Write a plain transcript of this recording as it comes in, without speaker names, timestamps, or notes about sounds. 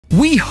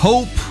We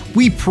hope,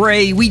 we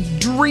pray, we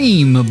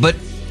dream, but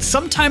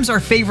sometimes our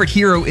favorite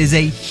hero is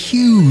a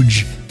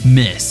huge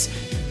miss.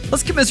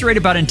 Let's commiserate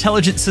about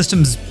Intelligent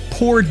Systems'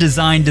 poor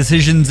design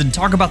decisions and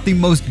talk about the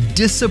most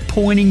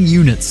disappointing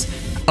units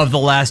of the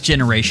last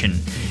generation.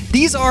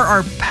 These are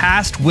our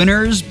past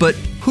winners, but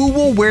who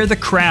will wear the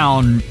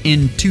crown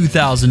in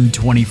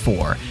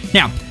 2024?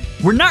 Now,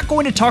 we're not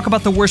going to talk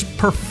about the worst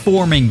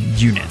performing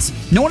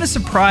units. No one is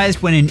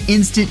surprised when an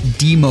instant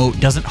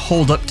demote doesn't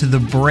hold up to the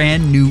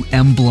brand new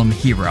Emblem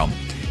hero.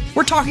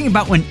 We're talking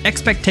about when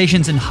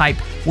expectations and hype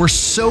were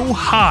so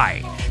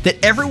high that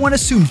everyone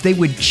assumed they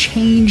would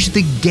change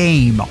the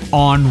game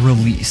on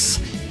release.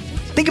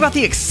 Think about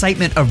the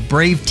excitement of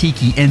Brave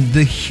Tiki and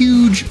the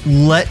huge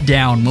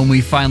letdown when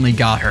we finally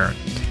got her.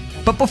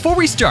 But before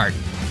we start,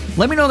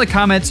 let me know in the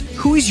comments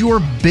who's your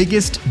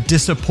biggest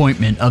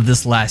disappointment of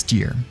this last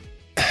year.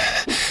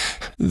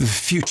 The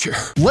future.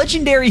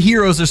 Legendary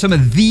heroes are some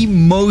of the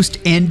most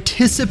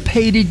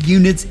anticipated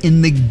units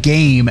in the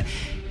game,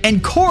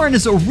 and Corrin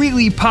is a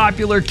really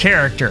popular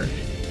character,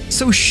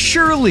 so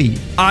surely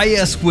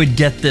IS would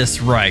get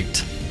this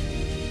right.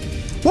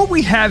 What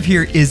we have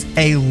here is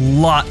a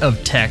lot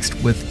of text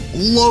with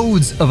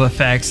loads of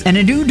effects and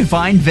a new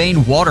Divine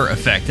Vein water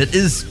effect that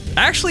is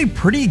actually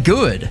pretty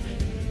good.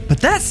 But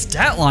that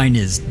stat line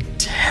is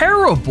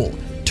terrible.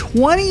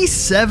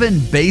 27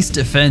 base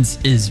defense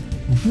is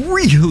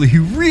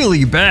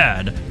really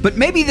bad. But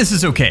maybe this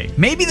is okay.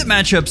 Maybe the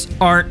matchups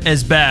aren't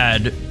as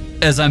bad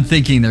as I'm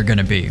thinking they're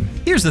gonna be.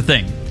 Here's the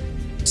thing.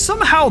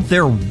 Somehow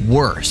they're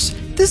worse.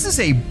 This is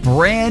a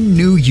brand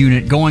new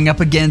unit going up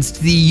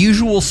against the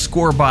usual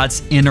score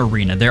bots in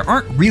Arena. There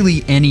aren't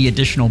really any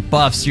additional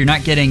buffs. You're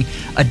not getting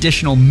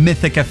additional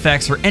mythic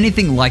effects or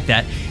anything like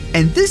that.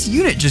 And this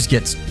unit just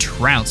gets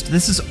trounced.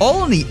 This is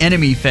all in the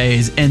enemy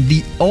phase, and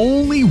the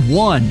only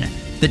one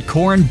that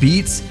Corrin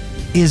beats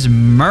is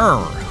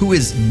Myrrh, who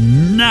is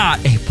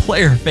not a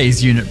player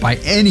phase unit by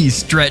any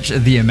stretch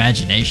of the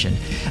imagination.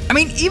 I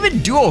mean, even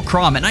Duo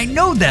Chrom, and I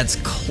know that's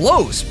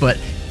close, but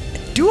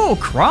Duo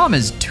Chrom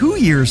is 2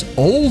 years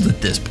old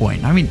at this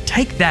point. I mean,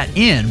 take that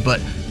in, but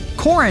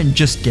Corrin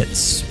just gets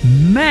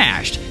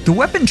smashed. The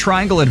weapon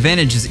triangle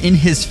advantage is in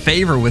his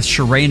favor with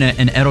Sharena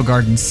and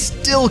Edelgard and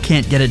still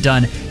can't get it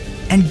done.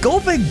 And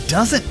Golvig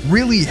doesn't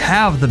really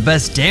have the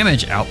best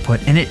damage output,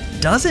 and it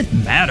doesn't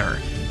matter.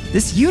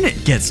 This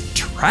unit gets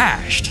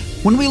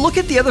trashed. When we look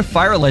at the other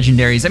fire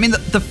legendaries, I mean,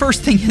 the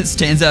first thing that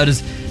stands out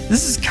is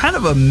this is kind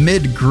of a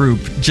mid group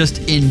just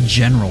in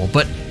general,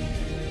 but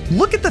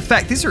look at the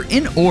fact these are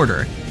in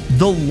order.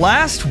 The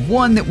last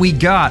one that we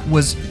got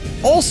was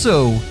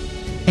also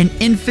an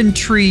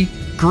infantry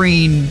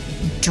green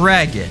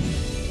dragon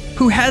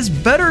who has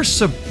better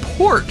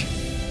support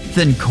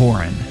than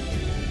Corrin.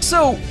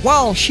 So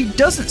while she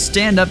doesn't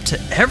stand up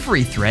to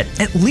every threat,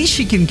 at least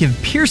she can give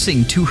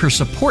piercing to her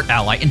support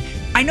ally. And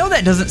I know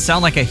that doesn't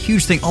sound like a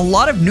huge thing. A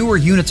lot of newer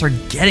units are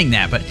getting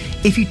that, but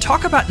if you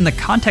talk about in the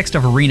context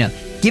of Arena,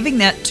 giving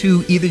that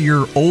to either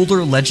your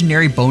older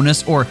legendary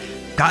bonus or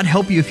God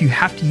help you if you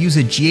have to use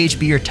a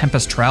GHB or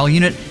Tempest Trial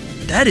unit,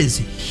 that is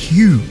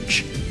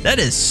huge. That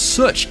is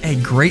such a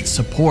great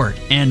support,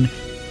 and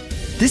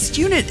this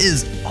unit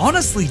is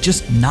honestly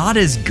just not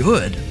as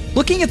good.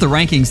 Looking at the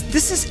rankings,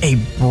 this is a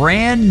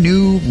brand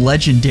new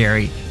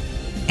legendary,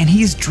 and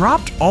he's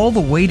dropped all the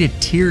way to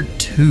tier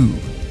 2.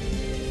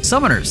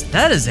 Summoners,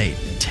 that is a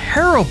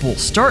terrible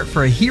start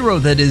for a hero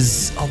that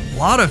is a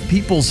lot of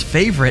people's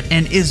favorite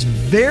and is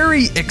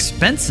very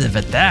expensive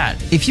at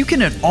that. If you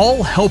can at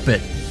all help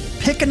it,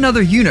 pick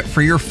another unit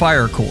for your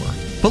Fire Core.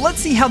 But let's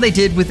see how they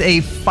did with a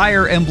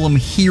Fire Emblem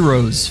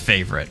Heroes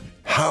favorite.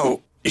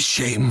 How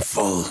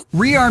shameful.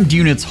 Rearmed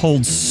units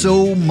hold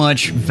so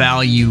much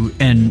value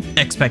and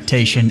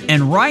expectation,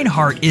 and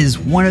Reinhardt is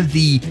one of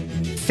the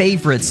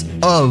favorites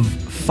of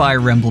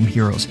Fire Emblem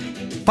Heroes.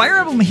 Fire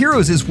Emblem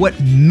Heroes is what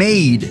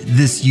made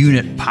this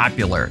unit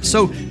popular.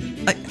 So,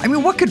 I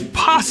mean, what could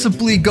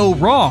possibly go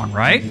wrong,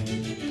 right?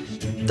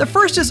 The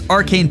first is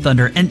Arcane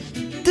Thunder, and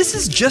this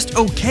is just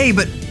okay,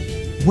 but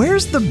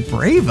where's the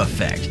Brave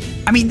effect?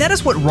 I mean, that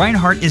is what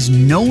Reinhardt is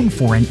known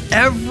for in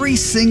every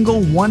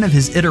single one of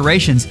his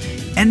iterations,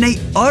 and they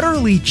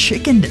utterly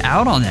chickened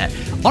out on that.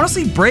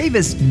 Honestly, Brave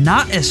is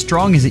not as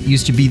strong as it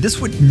used to be. This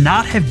would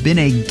not have been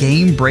a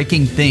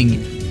game-breaking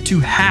thing to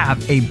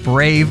have a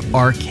Brave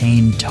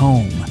Arcane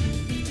Tome.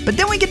 But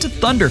then we get to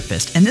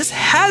Thunderfist, and this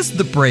has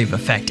the Brave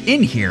effect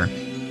in here,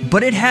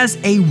 but it has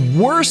a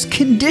worse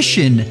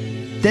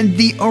condition than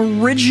the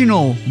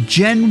original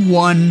Gen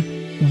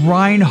 1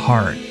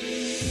 Reinhardt.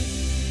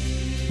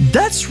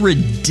 That's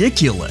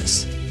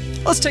ridiculous.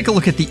 Let's take a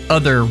look at the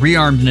other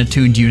rearmed and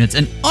attuned units,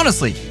 and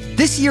honestly,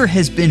 this year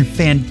has been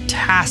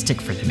fantastic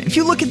for them. If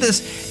you look at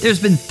this,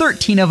 there's been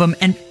 13 of them,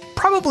 and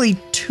probably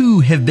 2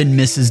 have been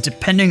misses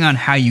depending on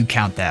how you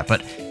count that,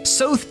 but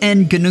Soth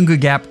and Gununga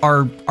Gap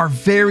are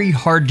very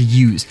hard to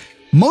use.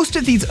 Most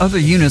of these other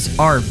units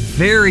are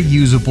very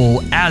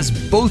usable as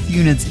both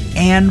units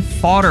and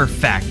fodder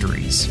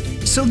factories.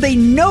 So they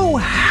know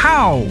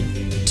how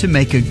to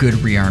make a good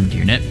rearmed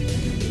unit.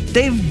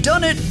 They've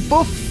done it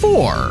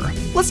before.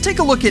 let's take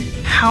a look at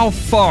how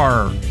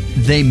far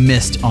they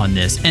missed on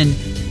this. And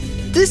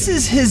this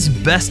is his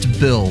best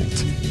build.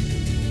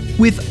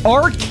 With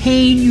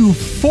Arcane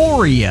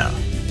Euphoria,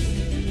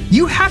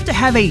 you have to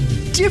have a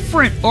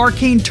different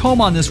Arcane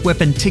Tome on this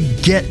weapon to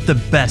get the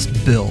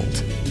best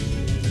build.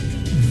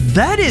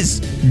 That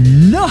is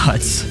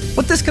nuts.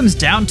 What this comes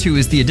down to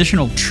is the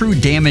additional true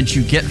damage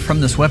you get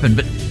from this weapon,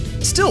 but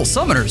still,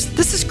 summoners,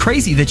 this is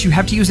crazy that you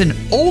have to use an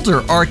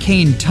older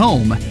Arcane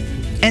Tome,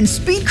 and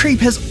speed creep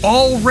has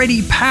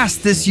already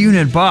passed this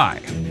unit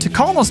by. To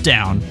calm us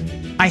down,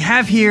 I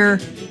have here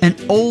an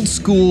old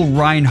school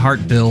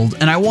Reinhardt build,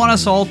 and I want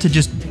us all to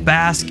just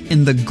bask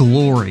in the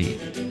glory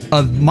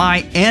of my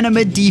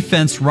anima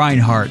defense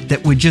Reinhardt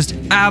that would just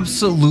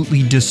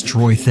absolutely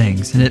destroy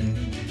things, and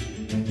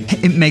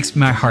it makes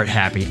my heart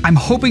happy. I'm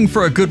hoping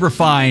for a good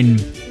refine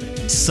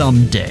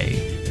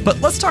someday.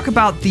 But let's talk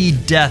about the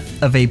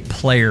death of a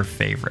player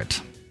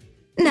favorite.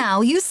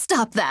 Now you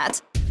stop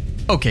that.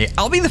 Okay,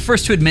 I'll be the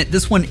first to admit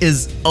this one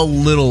is a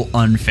little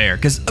unfair,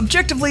 because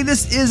objectively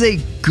this is a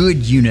good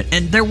unit,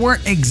 and there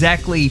weren't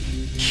exactly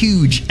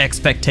huge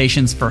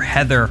expectations for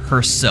Heather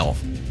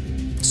herself.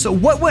 So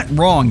what went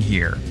wrong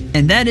here?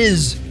 And that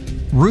is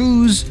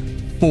Ruse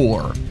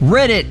 4.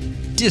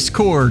 Reddit,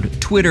 Discord,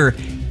 Twitter,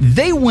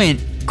 they went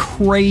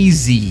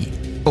crazy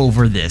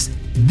over this.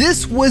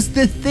 This was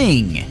the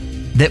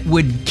thing that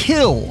would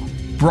kill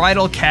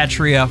Bridal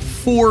Catria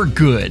for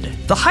good.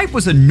 The hype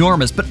was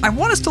enormous, but I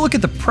want us to look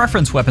at the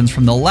preference weapons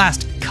from the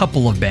last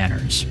couple of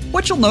banners.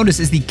 What you'll notice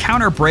is the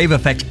counter brave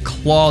effect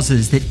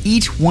clauses that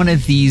each one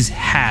of these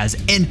has,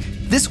 and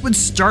this would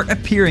start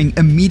appearing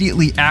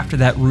immediately after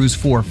that Ruse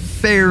 4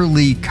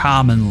 fairly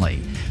commonly.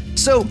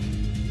 So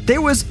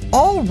there was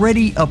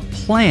already a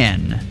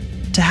plan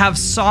to have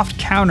soft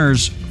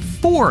counters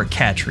for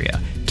Catria.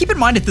 Keep in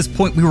mind at this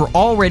point we were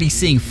already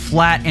seeing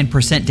flat and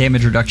percent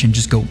damage reduction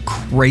just go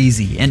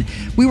crazy, and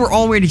we were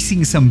already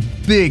seeing some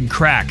big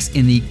cracks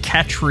in the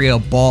Catria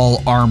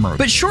ball armor.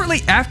 But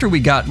shortly after we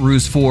got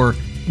Ruse 4,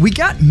 we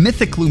got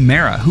Mythic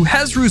Lumera, who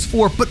has Ruse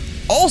 4 but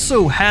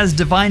also has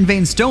Divine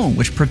Vein Stone,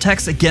 which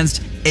protects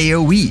against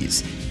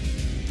AoEs.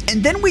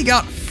 And then we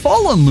got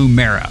Fallen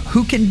Lumera,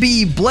 who can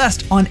be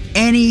blessed on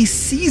any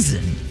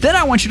season. Then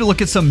I want you to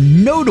look at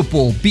some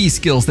notable B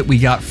skills that we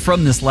got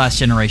from this last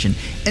generation.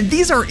 And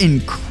these are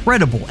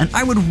incredible, and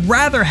I would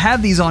rather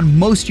have these on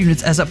most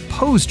units as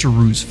opposed to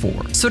Ruse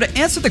 4. So to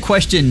answer the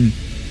question,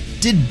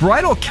 did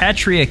Bridal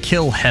Catria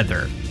kill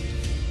Heather?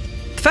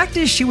 The fact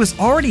is she was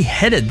already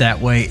headed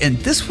that way, and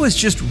this was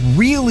just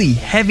really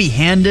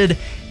heavy-handed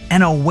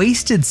and a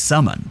wasted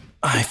summon.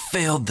 I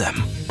failed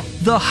them.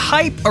 The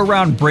hype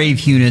around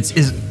Brave units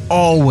is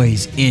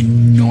always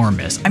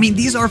enormous. I mean,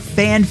 these are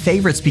fan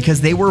favorites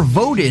because they were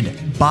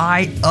voted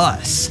by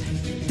us.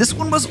 This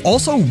one was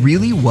also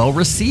really well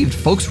received.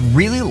 Folks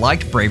really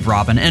liked Brave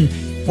Robin, and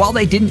while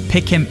they didn't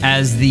pick him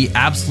as the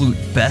absolute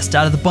best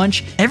out of the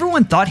bunch,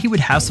 everyone thought he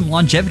would have some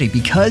longevity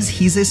because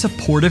he's a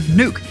supportive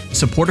nuke.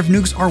 Supportive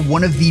nukes are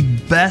one of the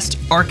best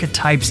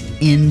archetypes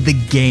in the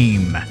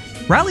game.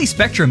 Rally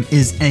Spectrum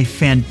is a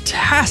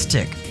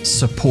fantastic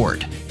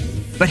support.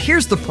 But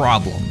here's the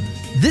problem.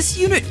 This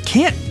unit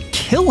can't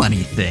kill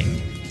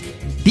anything.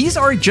 These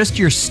are just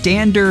your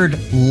standard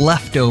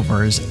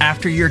leftovers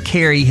after your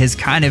carry has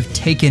kind of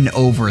taken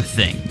over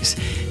things.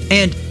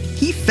 And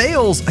he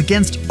fails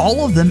against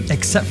all of them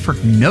except for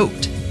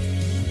Note.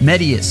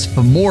 Medius,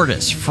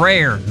 Femortis,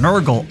 Freyr,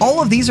 Nurgle,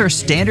 all of these are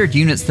standard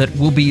units that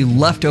will be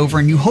left over,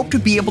 and you hope to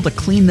be able to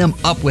clean them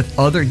up with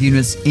other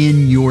units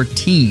in your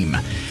team.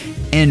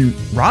 And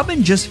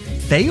Robin just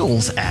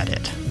fails at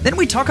it. Then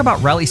we talk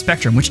about Rally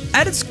Spectrum, which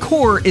at its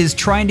core is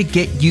trying to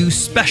get you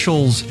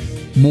specials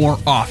more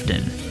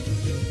often.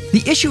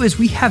 The issue is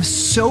we have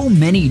so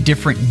many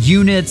different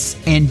units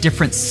and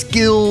different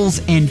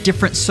skills and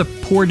different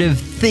supportive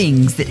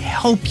things that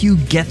help you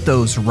get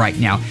those right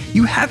now.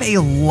 You have a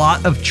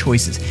lot of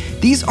choices.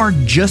 These are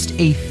just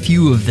a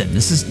few of them.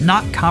 This is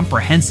not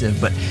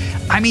comprehensive, but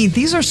I mean,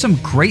 these are some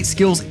great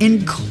skills,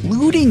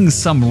 including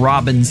some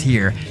Robins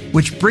here,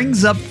 which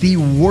brings up the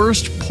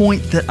worst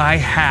point that I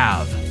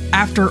have.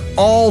 After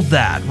all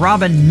that,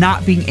 Robin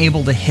not being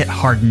able to hit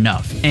hard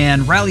enough,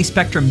 and Rally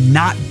Spectrum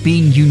not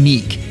being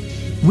unique,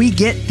 we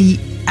get the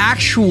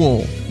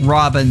actual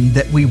Robin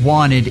that we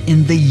wanted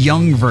in the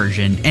young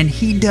version, and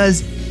he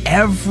does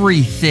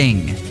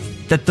everything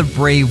that the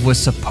Brave was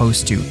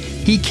supposed to.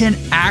 He can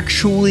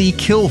actually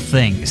kill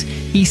things.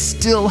 He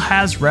still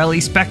has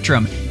Rally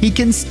Spectrum. He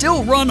can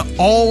still run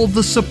all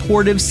the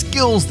supportive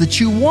skills that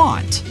you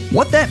want.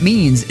 What that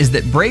means is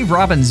that Brave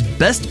Robin's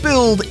best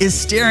build is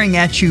staring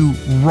at you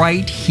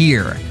right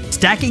here.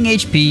 Stacking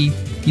HP,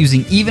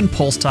 using even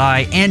pulse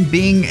tie, and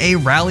being a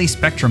Rally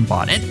Spectrum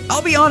bot. And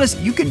I'll be honest,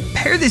 you can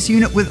pair this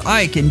unit with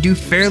Ike and do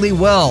fairly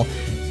well.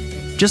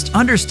 Just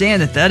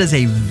understand that that is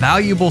a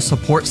valuable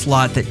support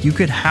slot that you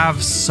could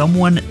have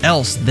someone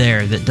else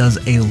there that does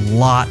a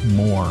lot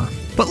more.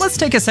 But let's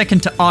take a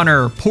second to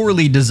honor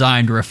poorly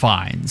designed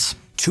refines.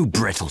 Too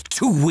brittle,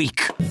 too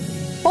weak.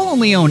 Fallen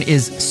Leon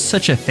is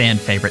such a fan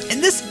favorite,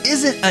 and this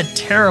isn't a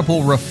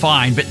terrible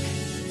refine, but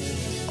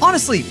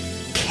Honestly,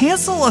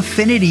 cancel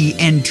Affinity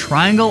and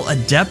Triangle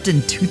Adept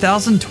in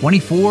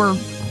 2024?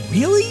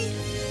 Really?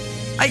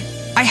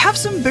 I have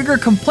some bigger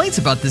complaints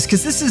about this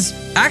because this is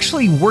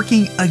actually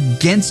working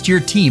against your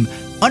team.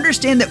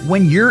 Understand that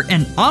when you're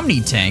an Omni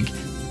tank,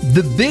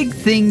 the big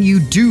thing you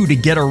do to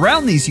get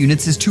around these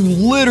units is to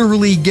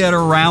literally get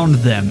around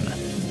them.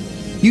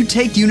 You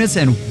take units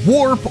and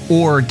warp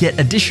or get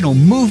additional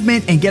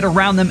movement and get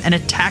around them and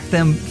attack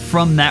them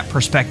from that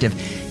perspective.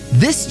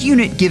 This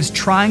unit gives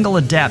Triangle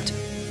Adept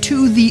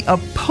to the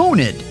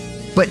opponent,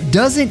 but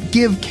doesn't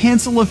give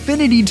Cancel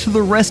Affinity to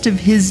the rest of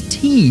his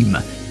team.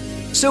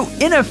 So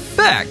in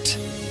effect,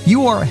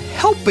 you are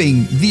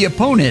helping the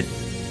opponent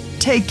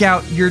take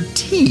out your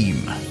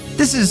team.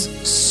 This is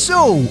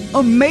so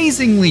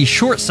amazingly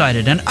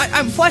short-sighted, and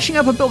I'm flashing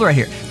up a build right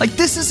here. Like,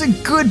 this is a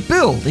good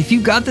build. If you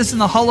got this in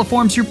the holo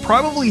forms, you're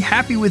probably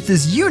happy with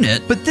this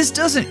unit, but this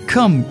doesn't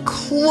come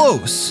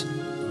close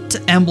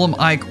to Emblem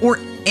Ike or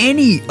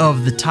any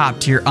of the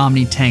top-tier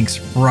Omni tanks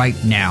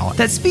right now.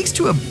 That speaks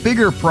to a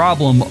bigger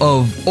problem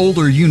of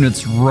older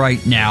units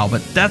right now,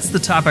 but that's the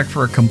topic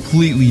for a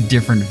completely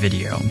different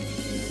video.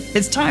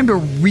 It's time to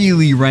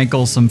really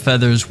rankle some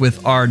feathers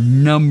with our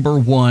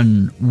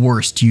 #1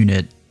 worst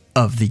unit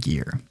of the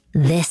year.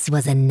 This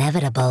was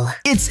inevitable.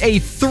 It's a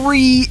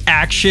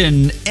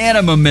 3-action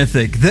anima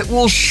mythic that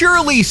will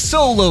surely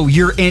solo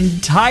your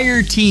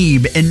entire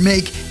team and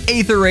make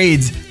Aether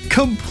Raids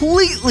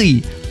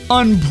completely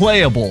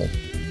unplayable.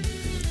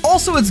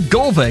 Also, it's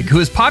Golveg, who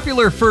is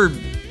popular for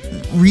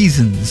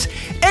reasons.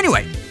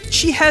 Anyway,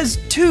 she has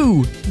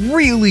 2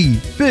 really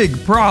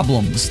big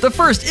problems. The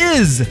first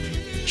is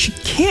she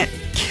can't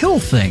kill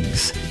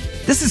things.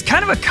 This is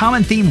kind of a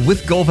common theme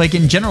with Golveg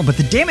in general, but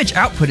the damage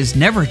output is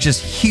never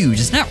just huge.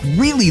 It's not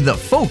really the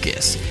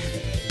focus.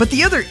 But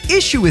the other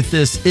issue with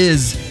this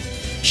is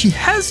she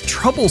has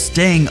trouble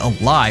staying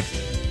alive.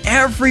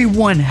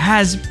 Everyone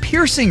has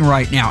piercing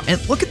right now, and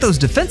look at those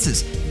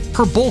defenses.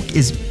 Her bulk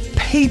is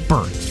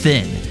paper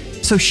thin,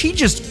 so she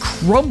just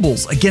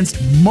crumbles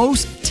against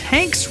most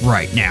tanks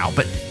right now.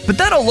 But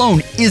that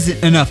alone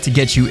isn't enough to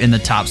get you in the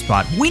top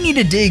spot. We need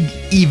to dig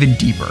even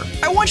deeper.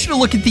 I want you to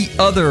look at the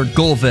other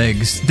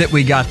Golvegs that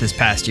we got this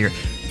past year.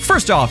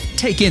 First off,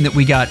 take in that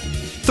we got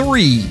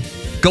 3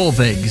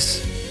 Golvegs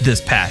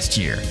this past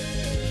year.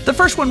 The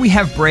first one we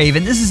have Brave,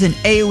 and this is an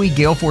AoE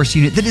Gale Force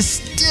unit that is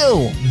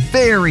still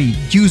very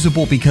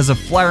usable because of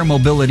flyer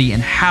mobility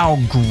and how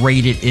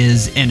great it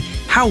is and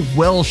how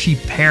well she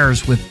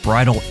pairs with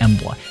Bridal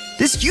Embla.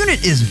 This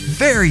unit is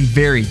very,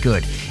 very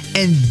good.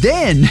 And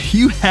then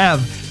you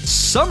have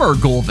Summer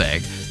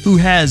Golveg, who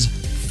has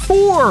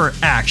 4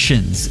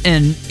 actions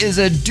and is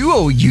a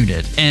duo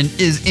unit and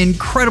is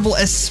incredible,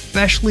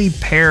 especially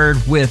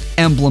paired with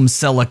Emblem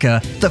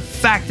Celica. The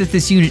fact that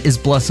this unit is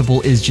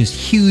blessable is just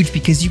huge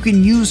because you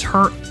can use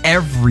her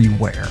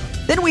everywhere.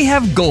 Then we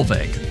have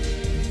Golveg,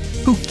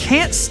 who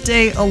can't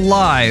stay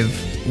alive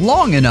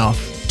long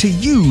enough to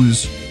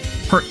use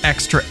her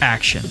extra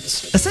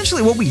actions.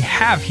 Essentially what we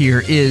have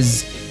here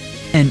is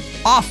an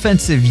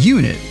offensive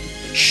unit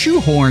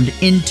shoehorned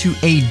into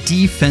a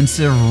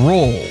defensive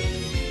role.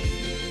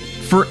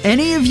 For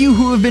any of you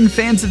who have been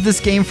fans of this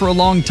game for a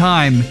long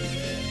time,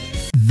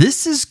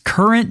 this is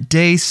current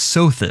day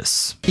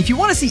Sothis. If you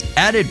want to see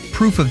added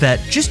proof of that,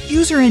 just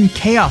use her in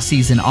Chaos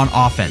Season on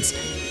offense.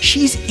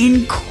 She's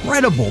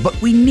incredible, but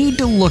we need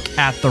to look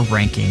at the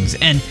rankings.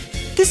 And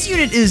this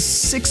unit is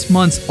 6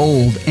 months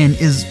old and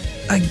is,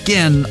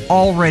 again,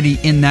 already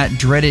in that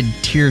dreaded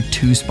tier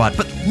 2 spot.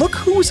 But look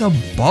who's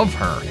above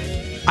her.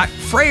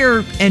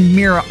 Freyr and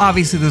Mira,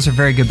 obviously those are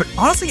very good, but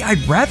honestly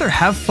I'd rather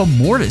have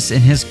Famortis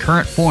in his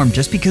current form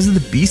just because of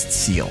the Beast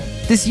Seal.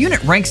 This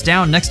unit ranks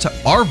down next to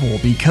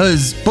Arvel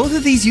because both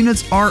of these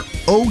units are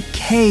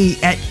okay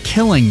at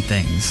killing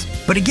things.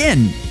 But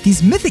again,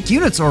 these mythic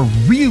units are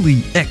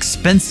really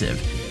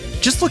expensive.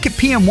 Just look at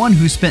PM1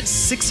 who spent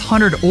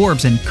 600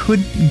 orbs and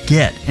couldn't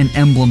get an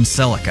Emblem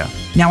Celica.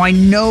 Now I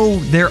know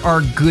there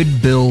are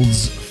good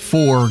builds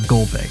for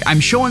Golveg. I'm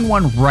showing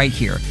one right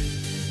here.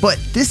 But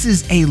this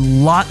is a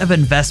lot of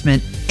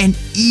investment, and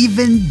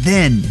even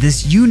then,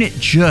 this unit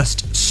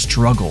just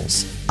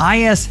struggles.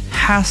 IS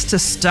has to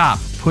stop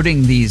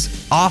putting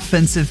these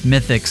offensive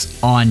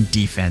mythics on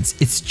defense.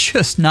 It's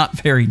just not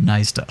very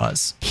nice to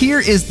us. Here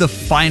is the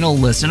final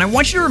list, and I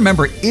want you to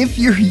remember, if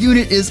your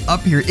unit is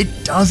up here,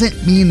 it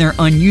doesn't mean they're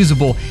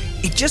unusable.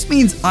 It just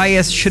means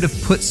IS should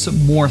have put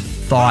some more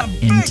thought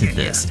into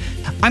this.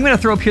 I'm gonna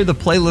throw up here the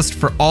playlist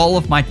for all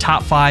of my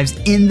top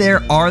 5s. In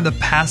there are the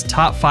past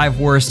top 5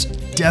 worst.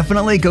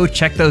 Definitely go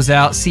check those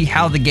out, see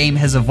how the game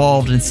has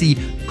evolved, and see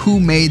who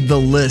made the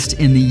list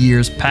in the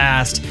years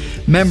past.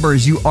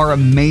 Members, you are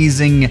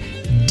amazing.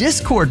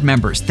 Discord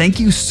members, thank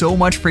you so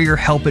much for your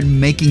help in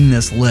making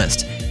this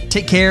list.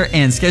 Take care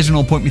and schedule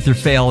an appointment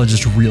with your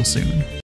FEHologist real soon.